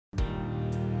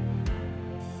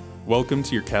Welcome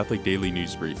to your Catholic Daily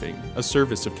News Briefing, a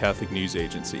service of Catholic News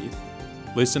Agency.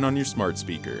 Listen on your smart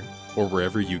speaker or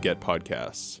wherever you get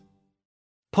podcasts.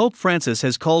 Pope Francis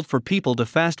has called for people to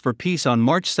fast for peace on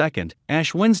March 2nd,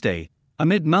 Ash Wednesday,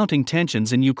 amid mounting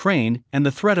tensions in Ukraine and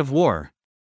the threat of war.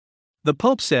 The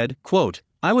Pope said, quote,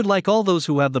 "I would like all those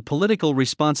who have the political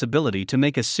responsibility to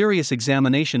make a serious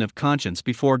examination of conscience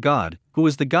before God, who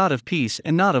is the God of peace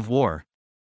and not of war.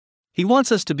 He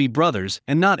wants us to be brothers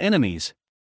and not enemies.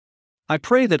 I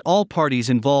pray that all parties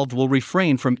involved will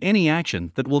refrain from any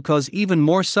action that will cause even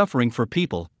more suffering for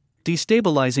people,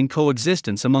 destabilizing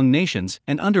coexistence among nations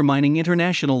and undermining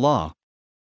international law."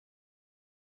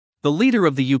 The leader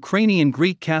of the Ukrainian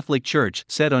Greek Catholic Church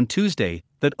said on Tuesday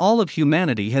that all of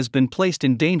humanity has been placed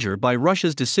in danger by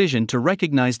Russia's decision to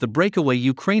recognize the breakaway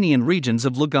Ukrainian regions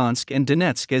of Lugansk and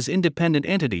Donetsk as independent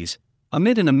entities,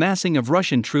 amid an amassing of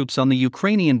Russian troops on the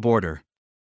Ukrainian border.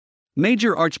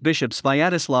 Major Archbishop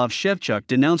Sviatoslav Shevchuk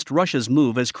denounced Russia's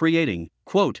move as creating,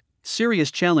 quote,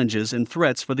 "serious challenges and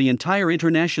threats for the entire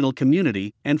international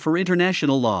community and for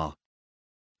international law."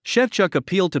 Shevchuk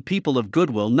appealed to people of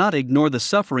goodwill not ignore the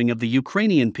suffering of the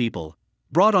Ukrainian people,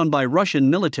 brought on by Russian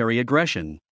military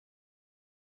aggression.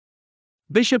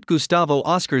 Bishop Gustavo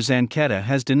Oscar Zanqueta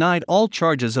has denied all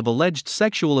charges of alleged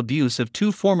sexual abuse of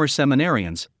two former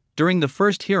seminarians during the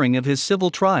first hearing of his civil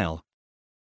trial.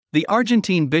 The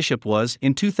Argentine bishop was,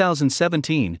 in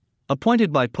 2017,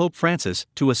 appointed by Pope Francis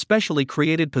to a specially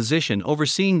created position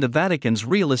overseeing the Vatican's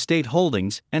real estate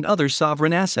holdings and other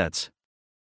sovereign assets.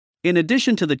 In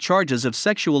addition to the charges of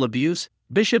sexual abuse,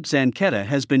 Bishop Zanqueta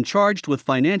has been charged with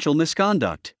financial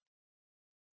misconduct.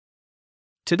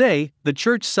 Today, the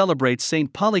Church celebrates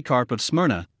Saint Polycarp of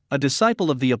Smyrna, a disciple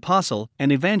of the apostle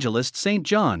and evangelist Saint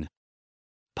John.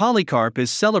 Polycarp is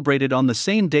celebrated on the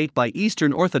same date by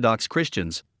Eastern Orthodox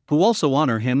Christians, who also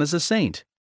honor him as a saint.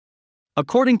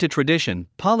 According to tradition,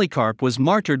 Polycarp was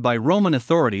martyred by Roman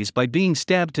authorities by being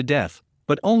stabbed to death,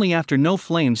 but only after no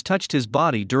flames touched his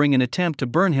body during an attempt to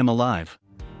burn him alive.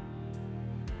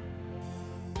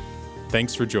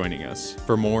 Thanks for joining us.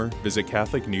 For more, visit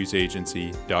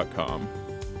CatholicNewsAgency.com.